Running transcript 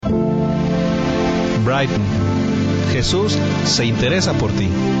en Brighton. Jesús se interesa por ti.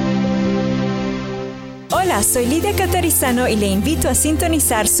 Hola, soy Lidia Catarizano y le invito a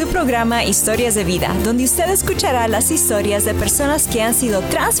sintonizar su programa Historias de Vida, donde usted escuchará las historias de personas que han sido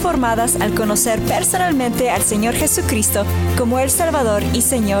transformadas al conocer personalmente al Señor Jesucristo como el Salvador y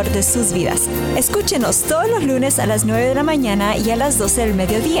Señor de sus vidas. Escúchenos todos los lunes a las 9 de la mañana y a las 12 del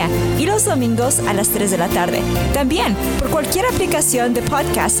mediodía, y los domingos a las 3 de la tarde. También por cualquier aplicación de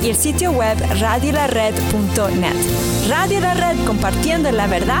podcast y el sitio web radiolared.net. Radio La Red, compartiendo la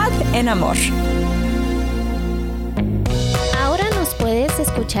verdad en amor. Puedes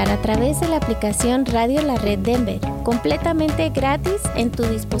escuchar a través de la aplicación Radio La Red Denver, completamente gratis en tu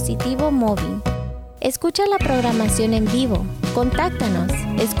dispositivo móvil. Escucha la programación en vivo, contáctanos,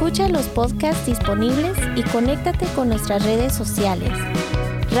 escucha los podcasts disponibles y conéctate con nuestras redes sociales.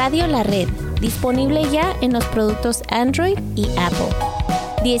 Radio La Red, disponible ya en los productos Android y Apple.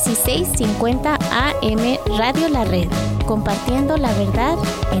 1650 AM Radio La Red, compartiendo la verdad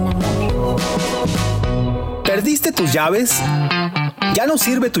en amor. ¿Perdiste tus llaves? ¿Ya no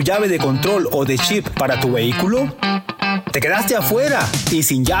sirve tu llave de control o de chip para tu vehículo? ¿Te quedaste afuera y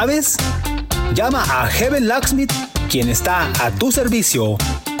sin llaves? Llama a Heaven Locksmith, quien está a tu servicio,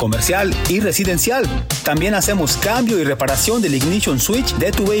 comercial y residencial. También hacemos cambio y reparación del ignition switch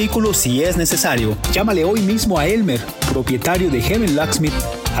de tu vehículo si es necesario. Llámale hoy mismo a Elmer, propietario de Heaven Locksmith,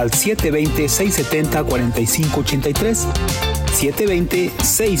 al 720-670-4583.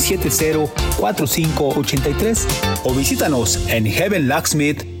 720-670-4583 o visítanos en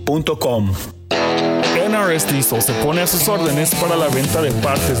heavenlocksmith.com. NRS Diesel se pone a sus órdenes para la venta de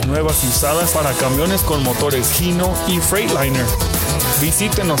partes nuevas y usadas para camiones con motores Hino y Freightliner.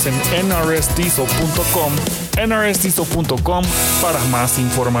 Visítenos en nrsdiesel.com, nrsdiesel.com para más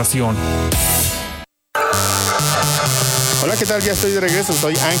información. Hola, ¿qué tal? Ya estoy de regreso.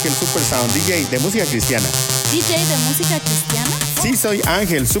 Soy Ángel Supersound, DJ de música cristiana. ¿DJ de música cristiana? Sí, soy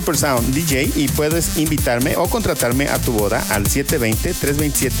Ángel Supersound, DJ, y puedes invitarme o contratarme a tu boda al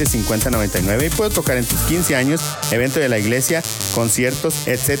 720-327-5099 y puedo tocar en tus 15 años, evento de la iglesia, conciertos,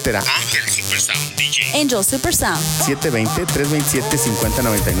 etc. Ángel Supersound, DJ. Angel Supersound.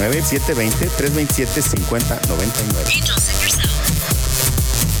 720-327-5099, 720-327-5099. Angel Supersound.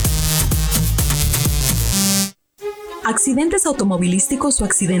 ¿Accidentes automovilísticos o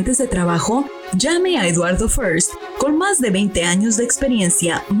accidentes de trabajo? Llame a Eduardo First. Con más de 20 años de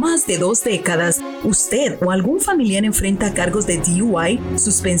experiencia, más de 2 décadas, usted o algún familiar enfrenta cargos de DUI,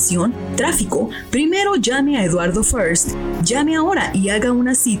 suspensión, tráfico. Primero llame a Eduardo First. Llame ahora y haga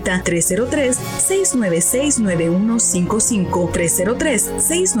una cita 303-696-9155,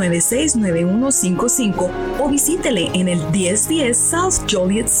 303-696-9155 o visítele en el 1010 South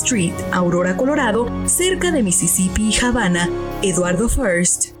Joliet Street, Aurora, Colorado, cerca de Mississippi y Havana. Eduardo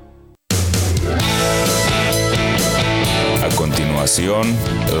First. A continuación,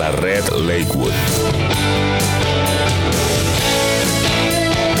 la Red Lakewood.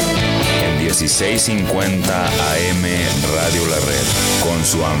 En 1650 AM Radio La Red, con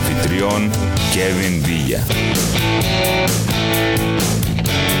su anfitrión Kevin Villa.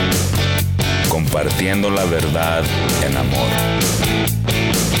 Compartiendo la verdad en amor.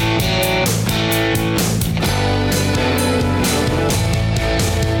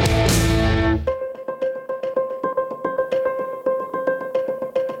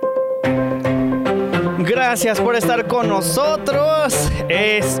 Gracias por estar con nosotros.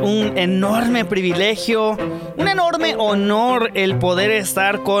 Es un enorme privilegio, un enorme honor el poder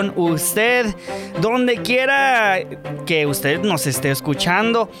estar con usted donde quiera que usted nos esté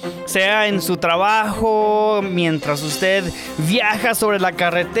escuchando, sea en su trabajo, mientras usted viaja sobre la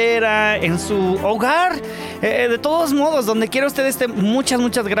carretera, en su hogar. De todos modos, donde quiera usted esté, muchas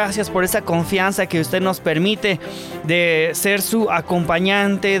gracias por esa confianza que usted nos permite de ser su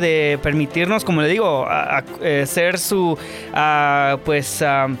acompañante, de permitirnos, como le digo, ser su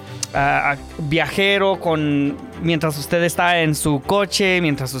viajero mientras usted está en su coche,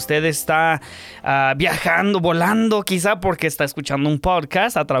 mientras usted está viajando, volando, quizá porque está escuchando un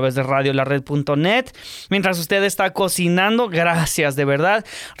podcast a través de radiolared.net, mientras usted está cocinando. Gracias, de verdad.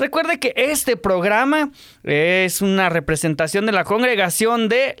 Recuerde que este programa es una representación de la congregación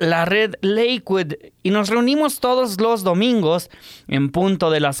de la Red Lakewood y nos reunimos todos los domingos en punto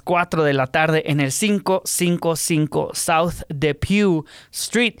de las 4 de la tarde en el 555 South Depew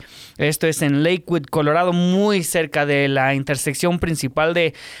Street. Esto es en Lakewood, Colorado, muy cerca de la intersección principal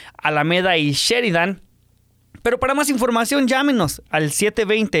de Alameda y Sheridan. Pero para más información, llámenos al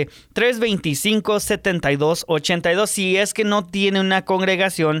 720-325-7282 si es que no tiene una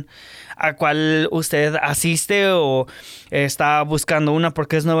congregación a cual usted asiste o está buscando una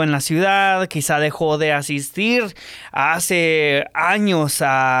porque es nueva en la ciudad, quizá dejó de asistir hace años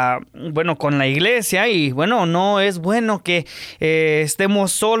con la iglesia y no es bueno que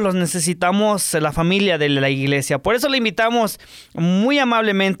estemos solos, necesitamos la familia de la iglesia. Por eso le invitamos muy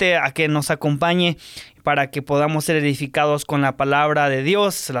amablemente a que nos acompañe para que podamos ser edificados con la palabra de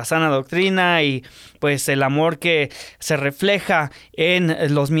Dios, la sana doctrina y pues el amor que se refleja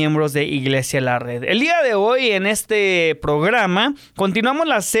en los miembros de Iglesia La Red. El día de hoy en este programa continuamos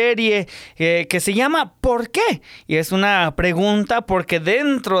la serie que se llama ¿Por qué? Y es una pregunta porque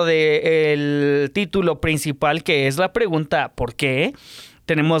dentro del título principal, que es la pregunta ¿por qué?,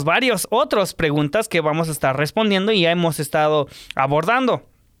 tenemos varias otras preguntas que vamos a estar respondiendo y ya hemos estado abordando.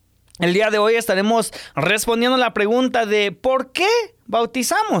 El día de hoy estaremos respondiendo la pregunta de ¿por qué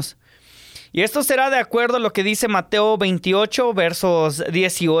bautizamos? Y esto será de acuerdo a lo que dice Mateo 28, versos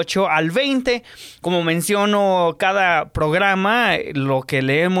 18 al 20. Como menciono cada programa, lo que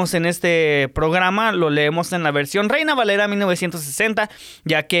leemos en este programa lo leemos en la versión Reina Valera 1960,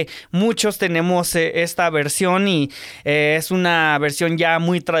 ya que muchos tenemos esta versión y es una versión ya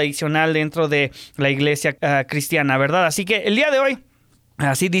muy tradicional dentro de la iglesia cristiana, ¿verdad? Así que el día de hoy,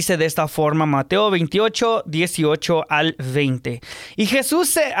 así dice de esta forma Mateo 28, 18 al 20. Y Jesús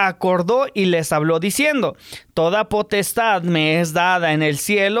se acordó y les habló diciendo: Toda potestad me es dada en el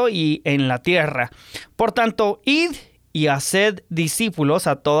cielo y en la tierra. Por tanto, id y haced discípulos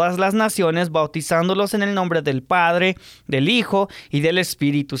a todas las naciones, bautizándolos en el nombre del Padre, del Hijo y del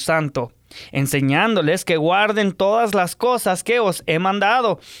Espíritu Santo, enseñándoles que guarden todas las cosas que os he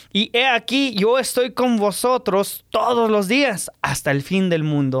mandado. Y he aquí, yo estoy con vosotros todos los días hasta el fin del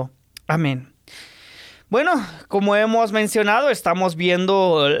mundo. Amén. Bueno, como hemos mencionado, estamos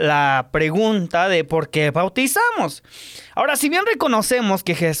viendo la pregunta de por qué bautizamos. Ahora, si bien reconocemos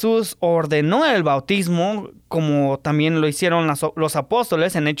que Jesús ordenó el bautismo, como también lo hicieron los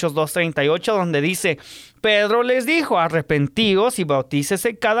apóstoles en Hechos 2:38, donde dice: Pedro les dijo: arrepentíos y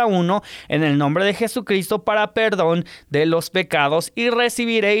bautícese cada uno en el nombre de Jesucristo para perdón de los pecados y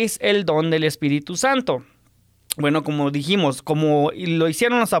recibiréis el don del Espíritu Santo. Bueno, como dijimos, como lo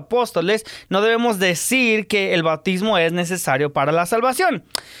hicieron los apóstoles, no debemos decir que el bautismo es necesario para la salvación.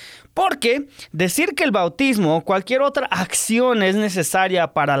 Porque decir que el bautismo o cualquier otra acción es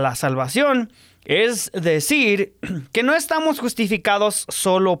necesaria para la salvación es decir que no estamos justificados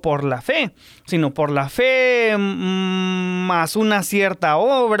solo por la fe, sino por la fe más una cierta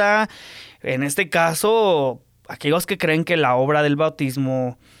obra. En este caso, aquellos que creen que la obra del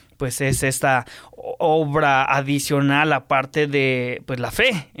bautismo pues es esta obra adicional aparte de pues la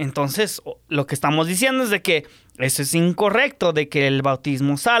fe. Entonces, lo que estamos diciendo es de que eso es incorrecto, de que el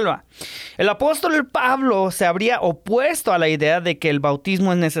bautismo salva. El apóstol Pablo se habría opuesto a la idea de que el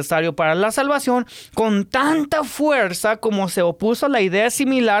bautismo es necesario para la salvación con tanta fuerza como se opuso a la idea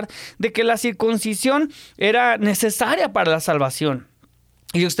similar de que la circuncisión era necesaria para la salvación.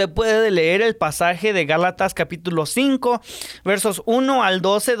 Y usted puede leer el pasaje de Gálatas capítulo 5, versos 1 al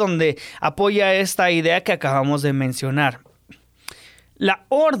 12, donde apoya esta idea que acabamos de mencionar. La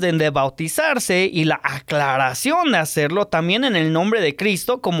orden de bautizarse y la aclaración de hacerlo también en el nombre de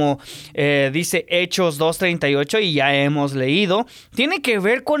Cristo, como dice Hechos 2:38 y ya hemos leído, tiene que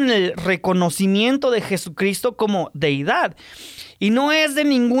ver con el reconocimiento de Jesucristo como deidad. Y no es de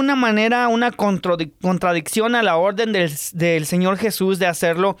ninguna manera una contradicción a la orden del Señor Jesús de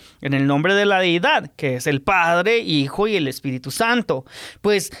hacerlo en el nombre de la deidad, que es el Padre, Hijo y el Espíritu Santo.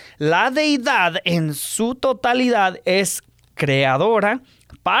 Pues la deidad en su totalidad es creadora,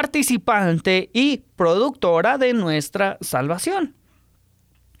 participante y productora de nuestra salvación.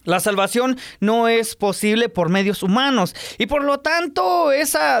 La salvación no es posible por medios humanos y por lo tanto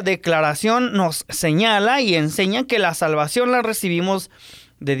esa declaración nos señala y enseña que la salvación la recibimos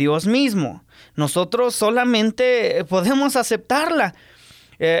de Dios mismo. Nosotros solamente podemos aceptarla.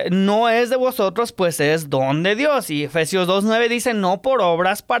 No es de vosotros, pues es don de Dios. Y Efesios 2:9 dice: no por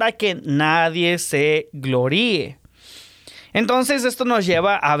obras para que nadie se gloríe. Entonces esto nos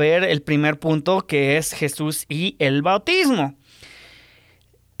lleva a ver el primer punto, que es Jesús y el bautismo.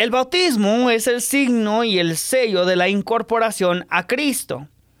 El bautismo es el signo y el sello de la incorporación a Cristo.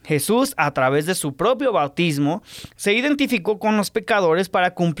 Jesús, a través de su propio bautismo, se identificó con los pecadores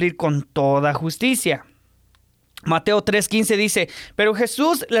para cumplir con toda justicia. Mateo 3:15 dice: pero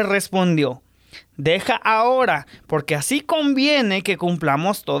Jesús les respondió: deja ahora, porque así conviene que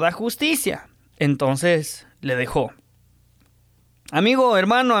cumplamos toda justicia. Entonces le dejó. Amigo,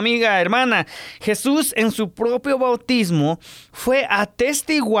 hermano, amiga, hermana, Jesús en su propio bautismo fue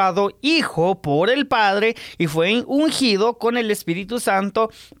atestiguado hijo por el Padre y fue ungido con el Espíritu Santo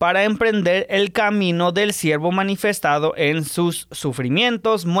para emprender el camino del siervo manifestado en sus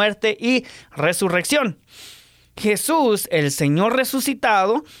sufrimientos, muerte y resurrección. Jesús, el Señor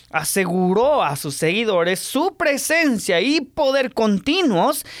resucitado, aseguró a sus seguidores su presencia y poder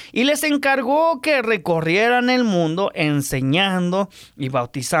continuos y les encargó que recorrieran el mundo enseñando y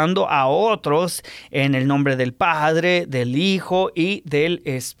bautizando a otros en el nombre del Padre, del Hijo y del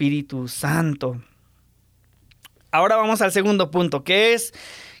Espíritu Santo. Ahora vamos al segundo punto, que es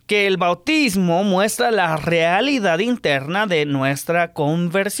que el bautismo muestra la realidad interna de nuestra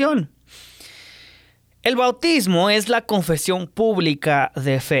conversión. El bautismo es la confesión pública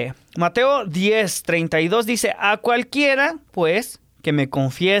de fe. Mateo 10:32 dice: a cualquiera, pues, que me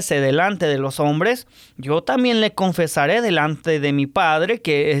confiese delante de los hombres, yo también le confesaré delante de mi Padre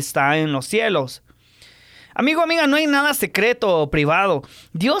que está en los cielos. Amigo, amiga, no hay nada secreto o privado.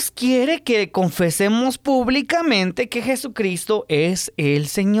 Dios quiere que confesemos públicamente que Jesucristo es el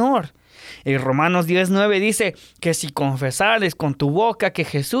Señor. En Romanos 10:9 dice que si confesares con tu boca que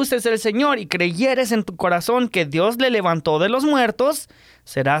Jesús es el Señor y creyeres en tu corazón que Dios le levantó de los muertos,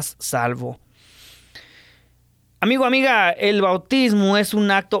 serás salvo. Amigo, amiga, el bautismo es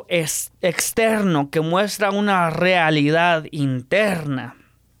un acto externo que muestra una realidad interna.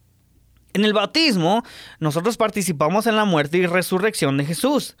 En el bautismo, nosotros participamos en la muerte y resurrección de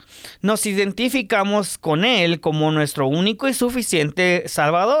Jesús. Nos identificamos con Él como nuestro único y suficiente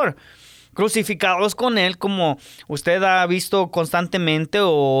Salvador. Crucificados con Él, como usted ha visto constantemente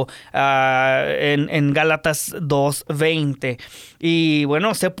o en Gálatas 2:20. Y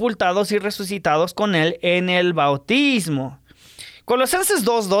bueno, sepultados y resucitados con Él en el bautismo. Colosenses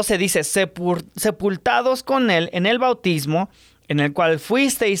 2:12 dice: sepultados con Él en el bautismo, en el cual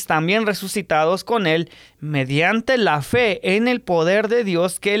fuisteis también resucitados con Él mediante la fe en el poder de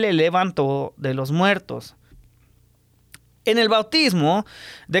Dios que le levantó de los muertos. En el bautismo,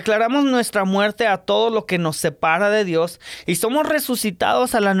 declaramos nuestra muerte a todo lo que nos separa de Dios y somos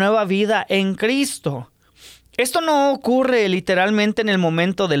resucitados a la nueva vida en Cristo. Esto no ocurre literalmente en el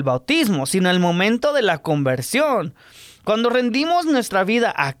momento del bautismo, sino en el momento de la conversión, cuando rendimos nuestra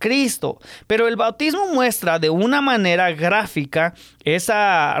vida a Cristo. Pero el bautismo muestra de una manera gráfica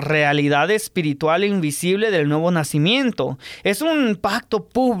esa realidad espiritual e invisible del nuevo nacimiento. Es un pacto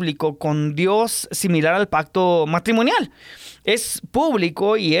público con Dios similar al pacto matrimonial. Es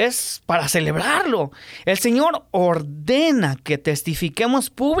público y es para celebrarlo. El Señor ordena que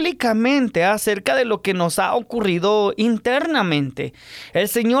testifiquemos públicamente acerca de lo que nos ha ocurrido internamente. El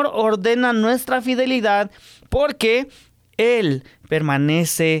Señor ordena nuestra fidelidad porque Él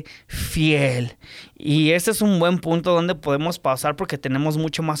permanece fiel. Y ese es un buen punto donde podemos pasar porque tenemos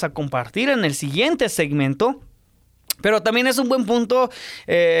mucho más a compartir en el siguiente segmento. Pero también es un buen punto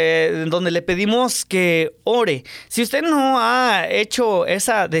donde le pedimos que ore. Si usted no ha hecho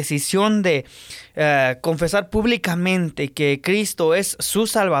esa decisión de confesar públicamente que Cristo es su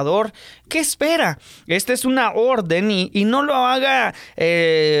Salvador, ¿qué espera? Esta es una orden y no lo haga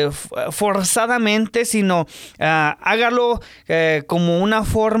forzadamente, sino hágalo como una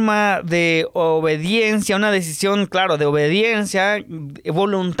forma de obediencia, una decisión, claro, de obediencia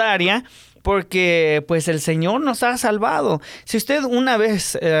voluntaria. Porque pues el Señor nos ha salvado. Si usted una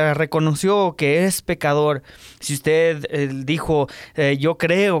vez reconoció que es pecador, si usted dijo, yo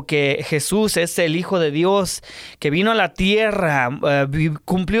creo que Jesús es el Hijo de Dios, que vino a la tierra,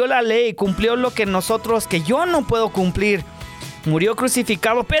 cumplió la ley, cumplió lo que yo no puedo cumplir, murió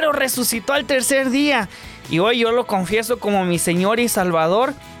crucificado, pero resucitó al tercer día, y hoy yo lo confieso como mi Señor y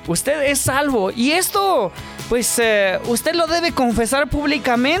Salvador, usted es salvo. Y esto, pues, usted lo debe confesar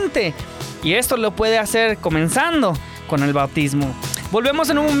públicamente. Y esto lo puede hacer comenzando con el bautismo. Volvemos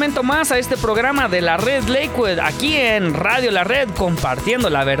en un momento más a este programa de la Red Lakewood, aquí en Radio La Red, compartiendo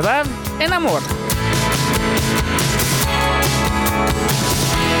la verdad en amor.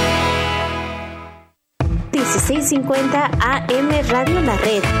 $16.50 AM Radio La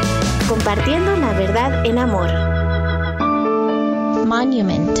Red, compartiendo la verdad en amor.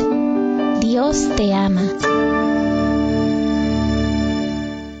 Monument. Dios te ama.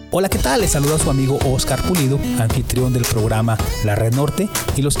 Hola, ¿qué tal? Les saluda a su amigo Oscar Pulido, anfitrión del programa La Red Norte,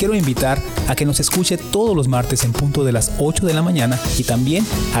 y los quiero invitar a que nos escuche todos los martes en punto de las 8 de la mañana y también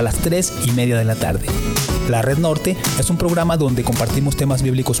a las 3:30 de la tarde. La Red Norte es un programa donde compartimos temas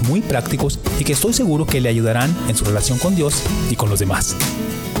bíblicos muy prácticos y que estoy seguro que le ayudarán en su relación con Dios y con los demás.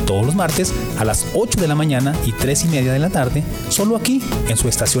 todos los martes a las 8 de la mañana y 3:30 de la tarde, solo aquí en su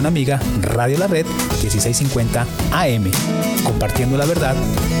estación amiga Radio La Red 1650 AM, compartiendo la verdad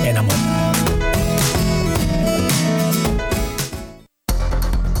en amor.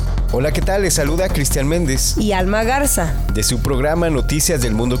 Hola, ¿qué tal? Les saluda Cristian Méndez y Alma Garza de su programa Noticias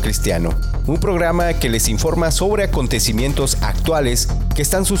del Mundo Cristiano, un programa que les informa sobre acontecimientos actuales que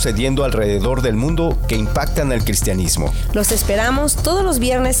están sucediendo alrededor del mundo que impactan al cristianismo. Los esperamos todos los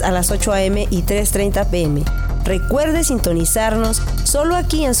viernes a las 8 a.m. y 3:30 p.m. Recuerde sintonizarnos solo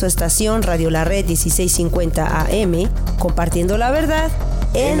aquí en su estación Radio La Red 1650 AM, compartiendo la verdad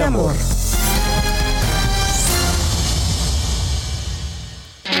en amor.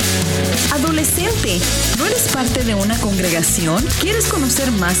 Adolescente, ¿no eres parte de una congregación? ¿Quieres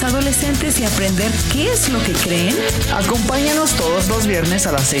conocer más adolescentes y aprender qué es lo que creen? Acompáñanos todos los viernes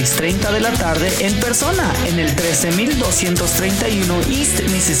a las 6:30 de la tarde en persona en el 13231 East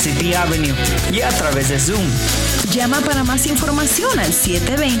Mississippi Avenue y a través de Zoom. Llama para más información al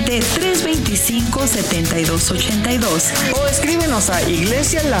 720-325-7282 o escríbenos a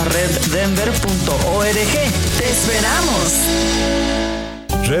iglesialareddenver.org. ¡Te esperamos!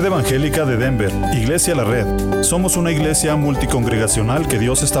 Red Evangélica de Denver, Iglesia La Red. Somos una iglesia multicongregacional que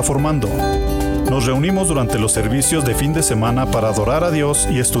Dios está formando. Nos reunimos durante los servicios de fin de semana para adorar a Dios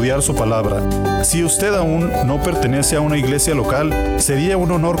y estudiar su palabra. Si usted aún no pertenece a una iglesia local, sería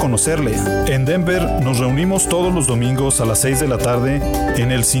un honor conocerle. En Denver nos reunimos todos los domingos a las 6 de la tarde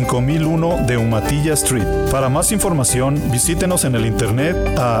en el 5001 de Umatilla Street. Para más información, visítenos en el internet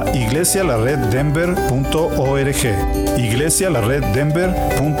a iglesialareddenver.org.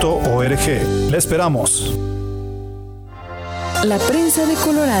 iglesialareddenver.org. ¡Le esperamos! La Prensa de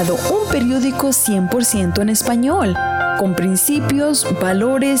Colorado, un periódico 100% en español, con principios,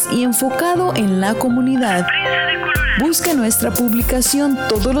 valores y enfocado en la comunidad. Busca nuestra publicación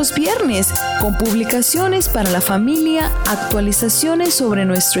todos los viernes, con publicaciones para la familia, actualizaciones sobre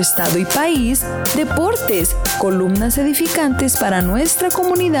nuestro estado y país, deportes, columnas edificantes para nuestra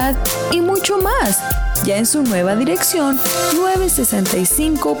comunidad y mucho más. Ya en su nueva dirección,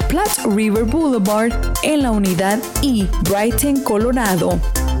 965 Platte River Boulevard, en la unidad I, Brighton, Colorado.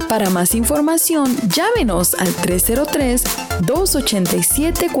 Para más información, llámenos al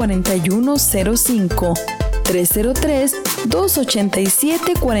 303-287-4105.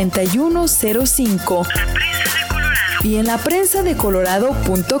 303-287-4105. Y en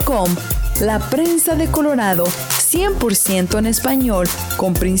laprensadecolorado.com. La Prensa de Colorado, 100% en español,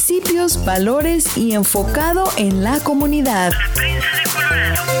 con principios, valores y enfocado en la comunidad. La Prensa de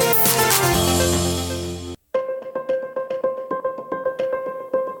Colorado.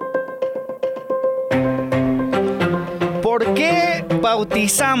 ¿Por qué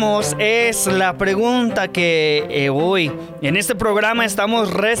bautizamos? Es la pregunta que hoy en este programa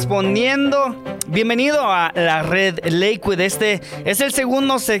estamos respondiendo. Bienvenido a la Red Lakewood. Este es el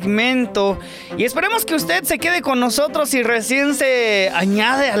segundo segmento y esperemos que usted se quede con nosotros y recién se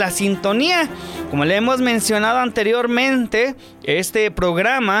añade a la sintonía. Como le hemos mencionado anteriormente, este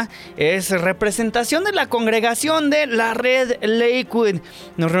programa es representación de la congregación de la Red Lakewood.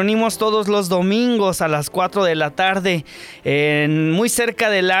 Nos reunimos todos los domingos a las 4 de la tarde, muy cerca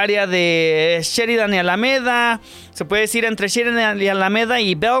del área de Sheridan y Alameda. Se puede decir entre Sheridan y Alameda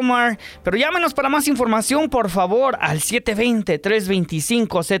y Belmar. Pero llámenos para más información, por favor, al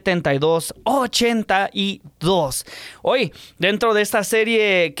 720-325-7282. Hoy, dentro de esta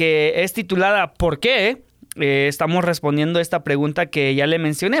serie que es titulada ¿Por qué?, estamos respondiendo esta pregunta que ya le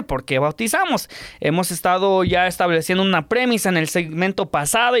mencioné: ¿por qué bautizamos? Hemos estado ya estableciendo una premisa en el segmento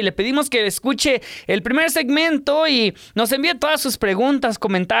pasado y le pedimos que escuche el primer segmento y nos envíe todas sus preguntas,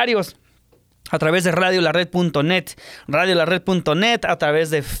 comentarios a través de radiolared.net, a través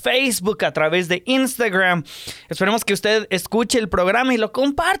de Facebook, a través de Instagram. Esperemos que usted escuche el programa y lo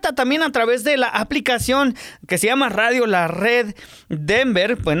comparta también a través de la aplicación que se llama Radio La Red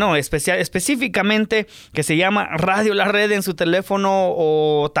Denver. Bueno, específicamente que se llama Radio La Red en su teléfono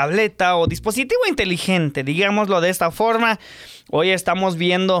o tableta o dispositivo inteligente, digámoslo de esta forma. Hoy estamos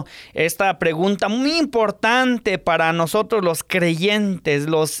viendo esta pregunta muy importante para nosotros los creyentes,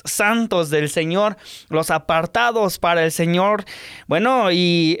 los santos del Señor, los apartados para el Señor. Bueno,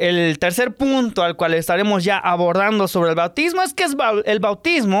 y el tercer punto al cual estaremos ya abordando sobre el bautismo es que el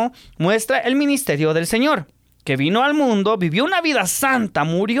bautismo muestra el ministerio del Señor, que vino al mundo, vivió una vida santa,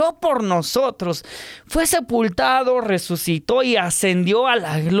 murió por nosotros, fue sepultado, resucitó y ascendió a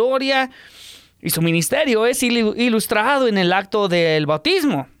la gloria. Y su ministerio es ilustrado en el acto del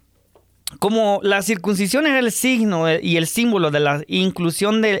bautismo. Como la circuncisión era el signo y el símbolo de la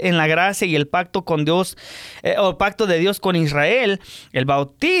inclusión en la gracia y el pacto con Dios, o pacto de Dios con Israel, el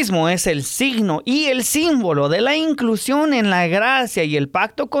bautismo es el signo y el símbolo de la inclusión en la gracia y el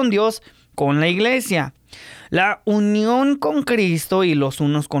pacto con Dios con la iglesia. La unión con Cristo y los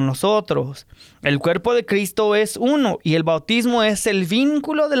unos con los otros. El cuerpo de Cristo es uno y el bautismo es el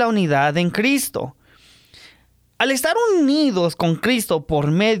vínculo de la unidad en Cristo. Al estar unidos con Cristo por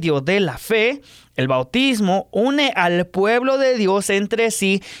medio de la fe, el bautismo une al pueblo de Dios entre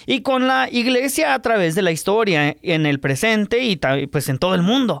sí y con la iglesia a través de la historia en el presente y pues en todo el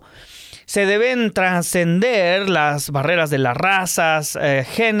mundo. Se deben trascender las barreras de las razas,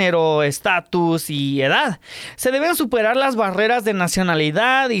 género, estatus y edad. Se deben superar las barreras de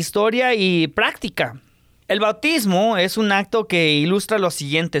nacionalidad, historia y práctica. El bautismo es un acto que ilustra los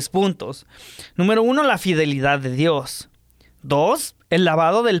siguientes puntos. Número 1, la fidelidad de Dios. 2, el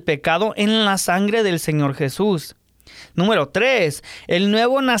lavado del pecado en la sangre del Señor Jesús. Número 3, el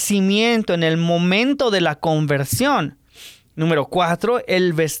nuevo nacimiento en el momento de la conversión. Número 4,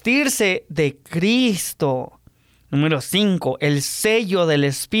 el vestirse de Cristo. Número 5, el sello del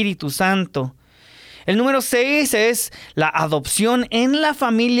Espíritu Santo. El número 6 es la adopción en la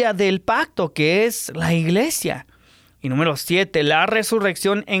familia del pacto, que es la iglesia. Y número 7, la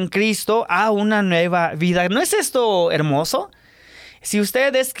resurrección en Cristo a una nueva vida. ¿No es esto hermoso? Si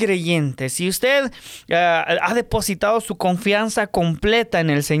usted es creyente, si usted ha depositado su confianza completa en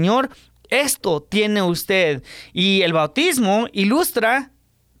el Señor, esto tiene usted. Y el bautismo ilustra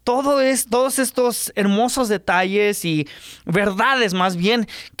todos estos hermosos detalles y verdades más bien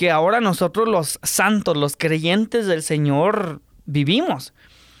que ahora nosotros los santos, los creyentes del Señor vivimos.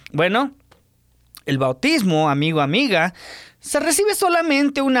 Bueno, el bautismo, amigo, amiga, se recibe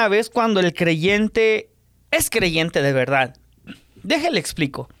solamente una vez cuando el creyente es creyente de verdad. Déjale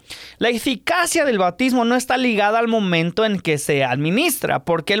explico. La eficacia del bautismo no está ligada al momento en que se administra,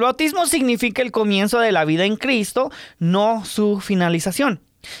 porque el bautismo significa el comienzo de la vida en Cristo, no su finalización.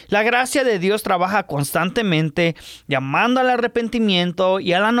 La gracia de Dios trabaja constantemente llamando al arrepentimiento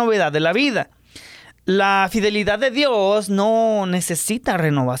y a la novedad de la vida. La fidelidad de Dios no necesita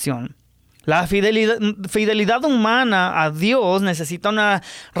renovación. La fidelidad humana a Dios necesita una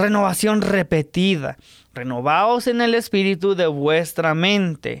renovación repetida. Renovaos en el espíritu de vuestra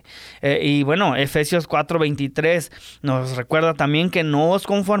mente. Y bueno, Efesios 4:23 nos recuerda también que no os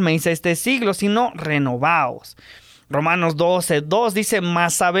conforméis a este siglo, sino renovaos. Romanos 12:2 dice,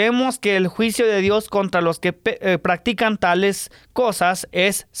 mas sabemos que el juicio de Dios contra los que practican tales cosas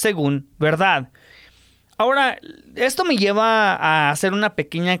es según verdad. Ahora, esto me lleva a hacer una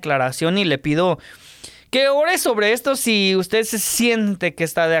pequeña aclaración y le pido que ore sobre esto si usted se siente que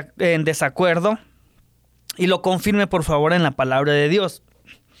está en desacuerdo y lo confirme por favor en la palabra de Dios.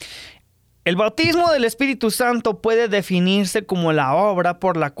 El bautismo del Espíritu Santo puede definirse como la obra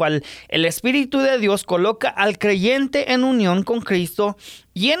por la cual el Espíritu de Dios coloca al creyente en unión con Cristo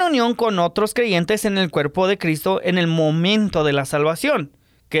y en unión con otros creyentes en el cuerpo de Cristo en el momento de la salvación,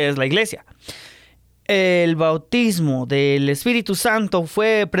 que es la iglesia. El bautismo del Espíritu Santo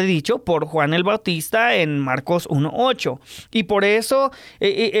fue predicho por Juan el Bautista en Marcos 1:8 y por eso,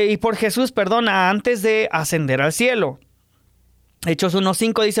 por Jesús, antes de ascender al cielo. Hechos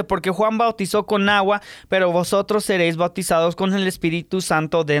 1:5 dice, porque Juan bautizó con agua, pero vosotros seréis bautizados con el Espíritu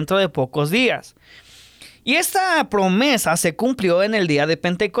Santo dentro de pocos días. Y esta promesa se cumplió en el día de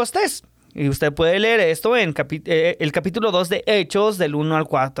Pentecostés. Y usted puede leer esto en el capítulo 2 de Hechos, del 1 al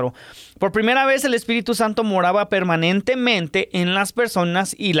 4. Por primera vez el Espíritu Santo moraba permanentemente en las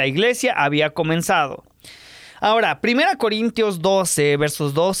personas y la iglesia había comenzado. Ahora, 1 Corintios 12,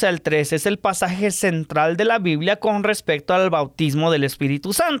 versos 12 al 13 es el pasaje central de la Biblia con respecto al bautismo del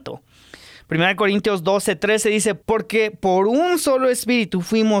Espíritu Santo. 1 Corintios 12, 13 dice, porque por un solo Espíritu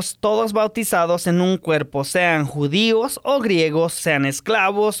fuimos todos bautizados en un cuerpo, sean judíos o griegos, sean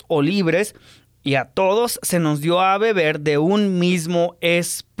esclavos o libres, y a todos se nos dio a beber de un mismo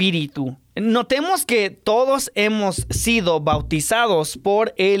Espíritu. Notemos que todos hemos sido bautizados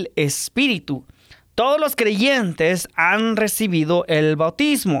por el Espíritu. Todos los creyentes han recibido el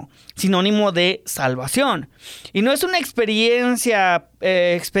bautismo, sinónimo de salvación. Y no es una experiencia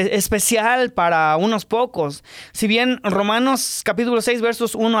especial para unos pocos. Si bien Romanos capítulo 6,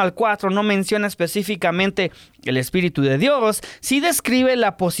 versos 1 al 4 no menciona específicamente el Espíritu de Dios, sí describe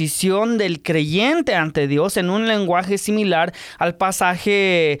la posición del creyente ante Dios en un lenguaje similar al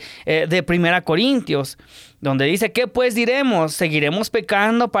pasaje de 1 Corintios. donde dice, ¿qué pues diremos? ¿Seguiremos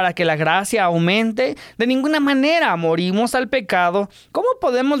pecando para que la gracia aumente? De ninguna manera. Morimos al pecado. ¿Cómo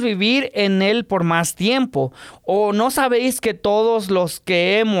podemos vivir en él por más tiempo? ¿O no sabéis que todos los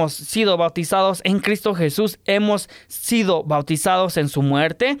que hemos sido bautizados en Cristo Jesús hemos sido bautizados en su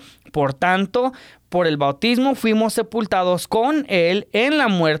muerte? Por tanto, por el bautismo fuimos sepultados con él en la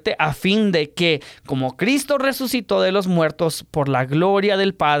muerte, a fin de que, como Cristo resucitó de los muertos por la gloria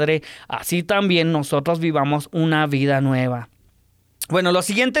del Padre, así también nosotros vivamos una vida nueva. Bueno, los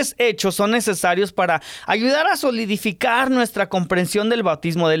siguientes hechos son necesarios para ayudar a solidificar nuestra comprensión del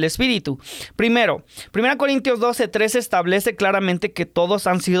bautismo del Espíritu. Primero, 1 Corintios 12:3 establece claramente que todos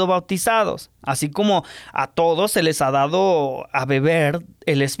han sido bautizados, así como a todos se les ha dado a beber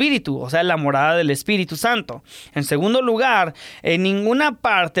el Espíritu, o sea, la morada del Espíritu Santo. En segundo lugar, en ninguna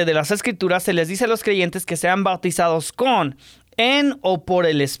parte de las Escrituras se les dice a los creyentes que sean bautizados con, en o por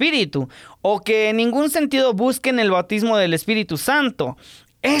el Espíritu, o que en ningún sentido busquen el bautismo del Espíritu Santo.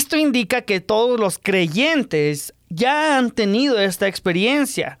 Esto indica que todos los creyentes ya han tenido esta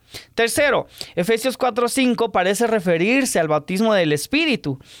experiencia. Tercero, Efesios 4:5 parece referirse al bautismo del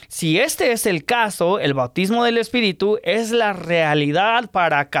Espíritu. Si este es el caso, el bautismo del Espíritu es la realidad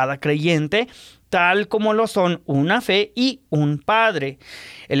para cada creyente, tal como lo son una fe y un Padre.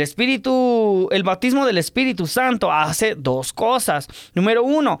 El bautismo del Espíritu Santo hace dos cosas. Número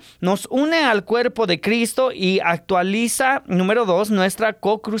 1, nos une al cuerpo de Cristo y actualiza, número 2, nuestra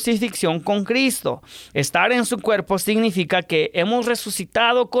co-crucifixión con Cristo. Estar en su cuerpo significa que hemos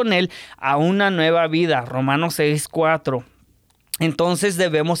resucitado con Él a una nueva vida. Romanos 6:4. Entonces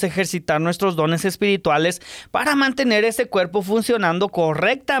debemos ejercitar nuestros dones espirituales para mantener ese cuerpo funcionando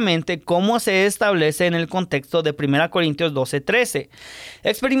correctamente como se establece en el contexto de 1 Corintios 12:13.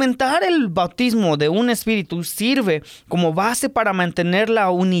 Experimentar el bautismo de un espíritu sirve como base para mantener la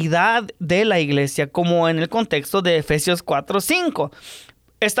unidad de la iglesia, como en el contexto de Efesios 4:5.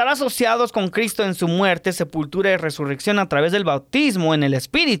 Estar asociados con Cristo en su muerte, sepultura y resurrección a través del bautismo en el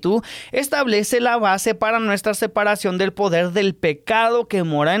Espíritu establece la base para nuestra separación del poder del pecado que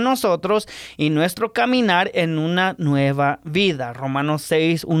mora en nosotros y nuestro caminar en una nueva vida. Romanos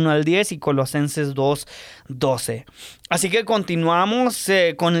 6:1-10 y Colosenses 2:12. Así que continuamos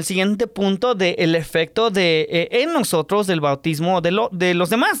con el siguiente punto del efecto en nosotros del bautismo de los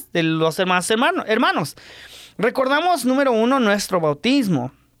demás hermanos. Recordamos, número 1, nuestro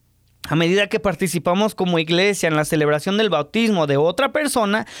bautismo. A medida que participamos como iglesia en la celebración del bautismo de otra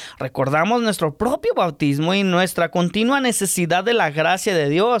persona, recordamos nuestro propio bautismo y nuestra continua necesidad de la gracia de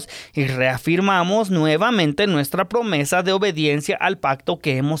Dios y reafirmamos nuevamente nuestra promesa de obediencia al pacto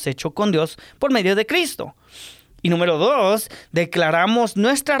que hemos hecho con Dios por medio de Cristo. Y número 2, declaramos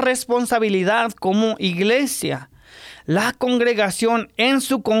nuestra responsabilidad como iglesia. La congregación en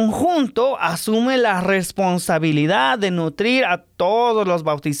su conjunto asume la responsabilidad de nutrir a todos los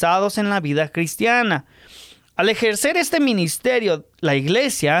bautizados en la vida cristiana. Al ejercer este ministerio, la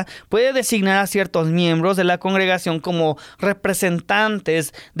iglesia puede designar a ciertos miembros de la congregación como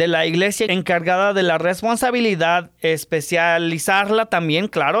representantes de la iglesia encargada de la responsabilidad, especializarla también,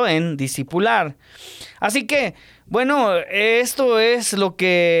 claro, en discipular. Así que, bueno, esto es lo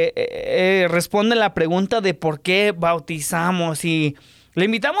que responde la pregunta de por qué bautizamos, y le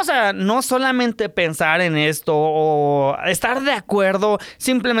invitamos a no solamente pensar en esto o estar de acuerdo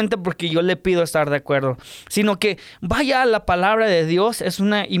simplemente porque yo le pido estar de acuerdo, sino que vaya a la palabra de Dios. Es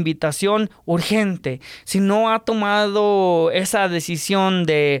una invitación urgente. Si no ha tomado esa decisión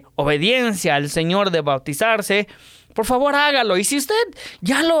de obediencia al Señor de bautizarse, por favor hágalo. Y si usted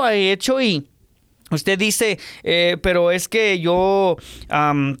ya lo ha hecho y usted dice, pero es que yo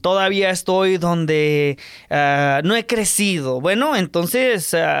todavía estoy donde no he crecido. Bueno,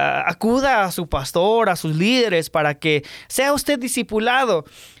 entonces acuda a su pastor, a sus líderes para que sea usted discipulado.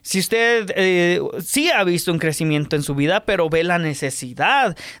 Si usted sí ha visto un crecimiento en su vida, pero ve la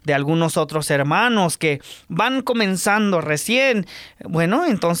necesidad de algunos otros hermanos que van comenzando recién, bueno,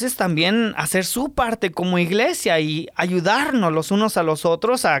 entonces también hacer su parte como iglesia y ayudarnos los unos a los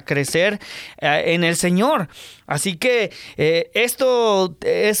otros a crecer en el Señor. Así que esto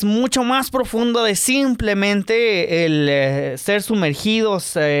es mucho más profundo de simplemente el ser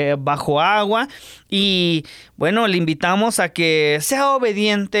sumergidos bajo agua. Y bueno, le invitamos a que sea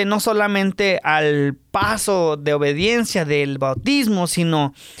obediente no solamente al paso de obediencia del bautismo,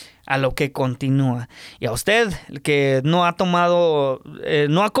 sino a lo que continúa. Y a usted que no ha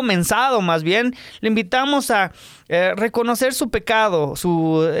comenzado más bien, le invitamos a reconocer su pecado,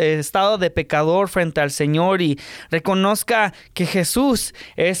 su estado de pecador frente al Señor, y reconozca que Jesús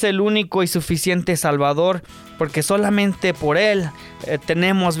es el único y suficiente Salvador, porque solamente por Él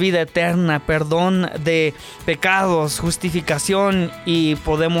tenemos vida eterna, perdón de pecados, justificación, y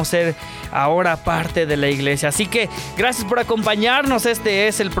podemos ser ahora parte de la iglesia. Así que gracias por acompañarnos. Este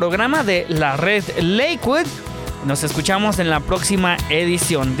es el programa de la Red Lakewood. Nos escuchamos en la próxima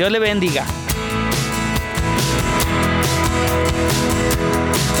edición. Dios le bendiga.